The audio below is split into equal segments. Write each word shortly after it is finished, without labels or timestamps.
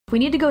We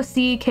need to go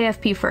see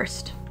KFP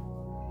first.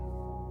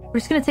 We're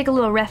just gonna take a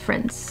little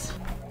reference.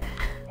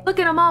 Look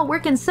at them all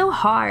working so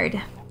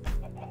hard.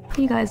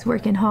 You guys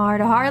working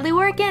hard, hardly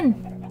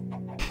working.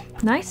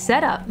 Nice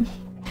setup.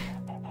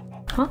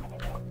 Huh?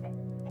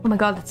 Oh my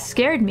god, that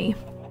scared me.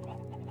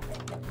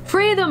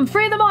 Free them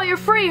all, you're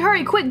free.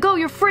 Hurry, quick, go,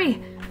 you're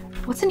free.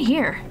 What's in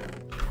here?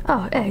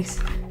 Oh, eggs.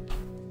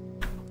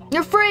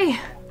 You're free.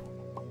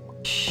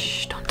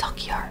 Shh, don't tell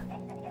Kiara.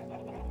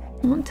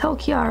 Don't tell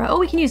Kiara. Oh,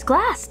 we can use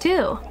glass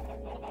too.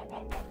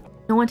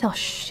 No one tell,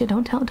 shh,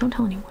 don't tell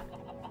anyone.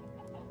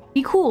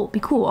 Be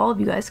cool, all of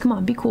you guys, come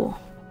on, be cool.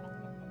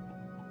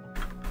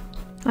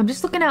 I'm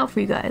just looking out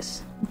for you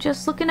guys. I'm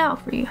just looking out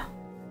for you.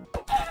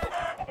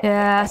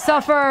 Yeah,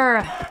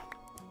 suffer!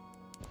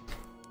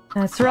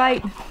 That's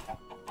right.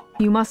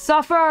 You must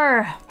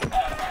suffer!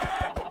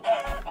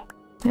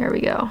 There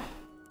we go.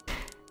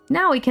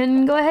 Now we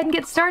can go ahead and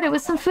get started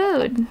with some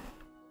food.